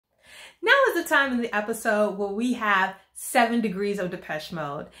the time in the episode where we have 7 degrees of Depeche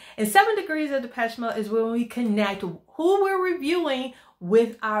Mode. And 7 degrees of Depeche Mode is when we connect who we're reviewing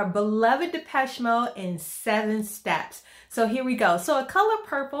with our beloved Depeche Mode in 7 steps. So here we go. So A Color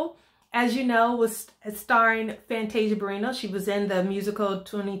Purple, as you know, was starring Fantasia Barrino. She was in the musical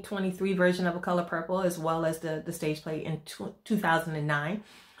 2023 version of A Color Purple, as well as the stage play in 2009.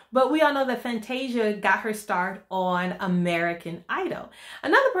 But we all know that Fantasia got her start on American Idol.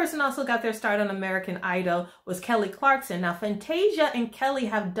 Another person also got their start on American Idol was Kelly Clarkson. Now, Fantasia and Kelly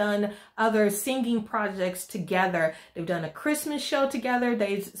have done other singing projects together. They've done a Christmas show together.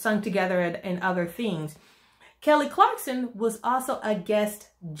 They've sung together and other things. Kelly Clarkson was also a guest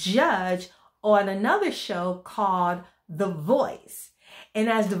judge on another show called The Voice. And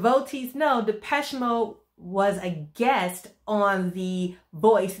as devotees know, Depeche Mode was a guest on The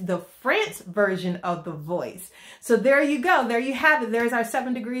Voice, the French version of The Voice. So there you go. There you have it. There's our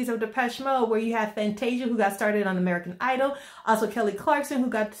 7 degrees of Depeche Mode, where you have Fantasia, who got started on American Idol. Also Kelly Clarkson, who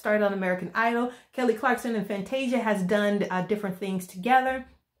got started on American Idol. Kelly Clarkson and Fantasia has done different things together.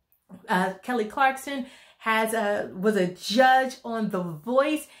 Kelly Clarkson was a judge on The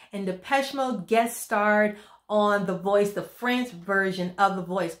Voice, and Depeche Mode guest starred on The Voice, the French version of The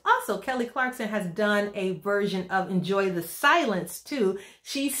Voice. Also, Kelly Clarkson has done a version of Enjoy the Silence too.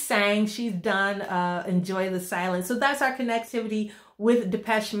 She sang, she's done Enjoy the Silence. So that's our connectivity with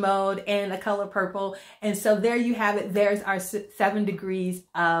Depeche Mode and A Color Purple. And so there you have it. There's our 7 degrees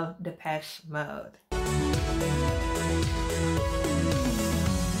of Depeche Mode.